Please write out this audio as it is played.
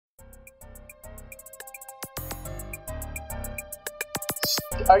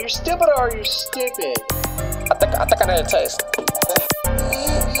Are you stupid or are you stupid? I think I need a taste.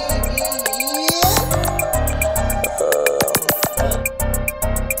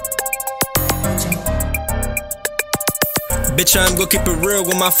 Bitch, I'm gon' keep it real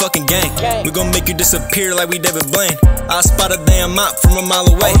with my fucking gang. We gon' make you disappear like we David Blaine. I spot a damn mop from a mile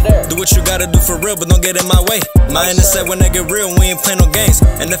away. Do what you gotta do for real, but don't get in my way. My innocent when they get real, we ain't play no games.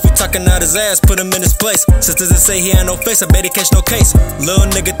 And if you talking out his ass, put him in his place. Sisters that say he ain't no face, I bet he catch no case. Little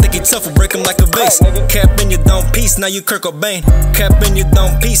nigga think he tough, will break him like a vase. Cap in your dome piece, now you Kurt Cobain. Cap in your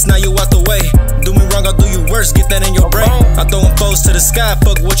dome piece, now you out the way. Do me wrong, I'll do you worse, get that in your brain. I throw them foes to the sky,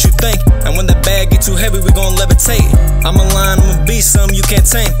 fuck what you think. And when the bag get too heavy, we gon' levitate. I'm a lion, I'm a beast, something you can't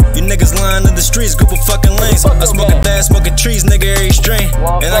tame. You niggas lying in the streets, group of fucking lanes. I smoke a dad, smoking trees, nigga, every strain.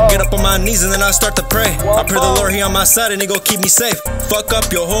 And I get up on my knees and then I start to pray. I pray the Lord he on my side and he gon' keep me safe. Fuck up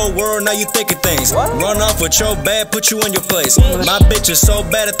your whole world, now you thinking things. Run off with your bad, put you in your place. My bitch is so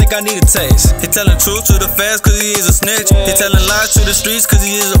bad, I think I need a taste. He telling truth to the feds cause he is a snitch. He telling lies to the streets cause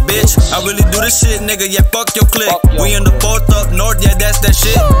he is a bitch. I really do this shit, nigga, yeah, fuck your clique. We in the 4th up north, yeah, that's that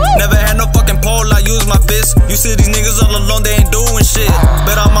shit. Never had no fucking pole, I use my fist. You see these niggas all alone, they ain't doing shit.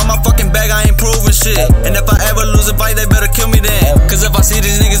 Bet I'm on my fucking bag, I ain't proving shit. And if I ever lose a fight, they better kill me then. Cause if I see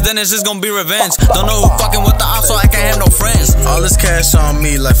these niggas, then it's just gonna be revenge. Don't know who fucking with the ops, so I can't have no friends. All this cash on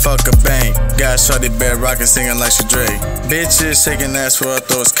me like fuck a bank. Got shorty bed rockin' singing like she Drake. Bitches shaking ass for her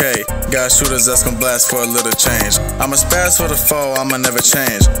throws K. Got shooters that's gon' blast for a little change. I'm a spaz for the foe, I'ma never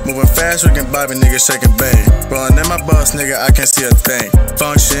change. Moving fast, Rick and Bobby, niggas shaking bang. Rollin' in my bus, nigga, I can't see a thing.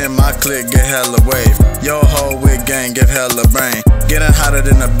 Function, my clique, get hella wave. Yo ho with gang, give hella brain. Getting hotter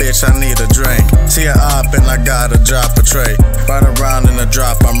than a bitch, I need a drink. See a op and I gotta drop a tray. Ride around in a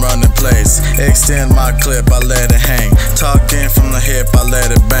drop, I'm running plays. Extend my clip, I let it hang. Talking from the hip, I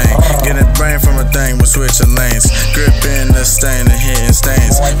let it bang. Getting brain from a thing, we're switching lanes. Gripping the stain and hitting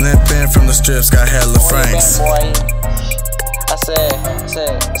stains. Limping from the strips, got hella frames. I said,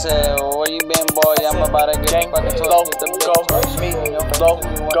 where you been, boy? I'm about to get fucking Go,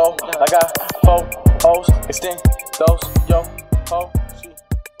 go. I got 4 O's, extend those, yo, ho.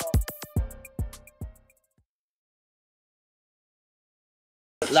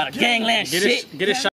 A lot of gangland shit. Get it shot.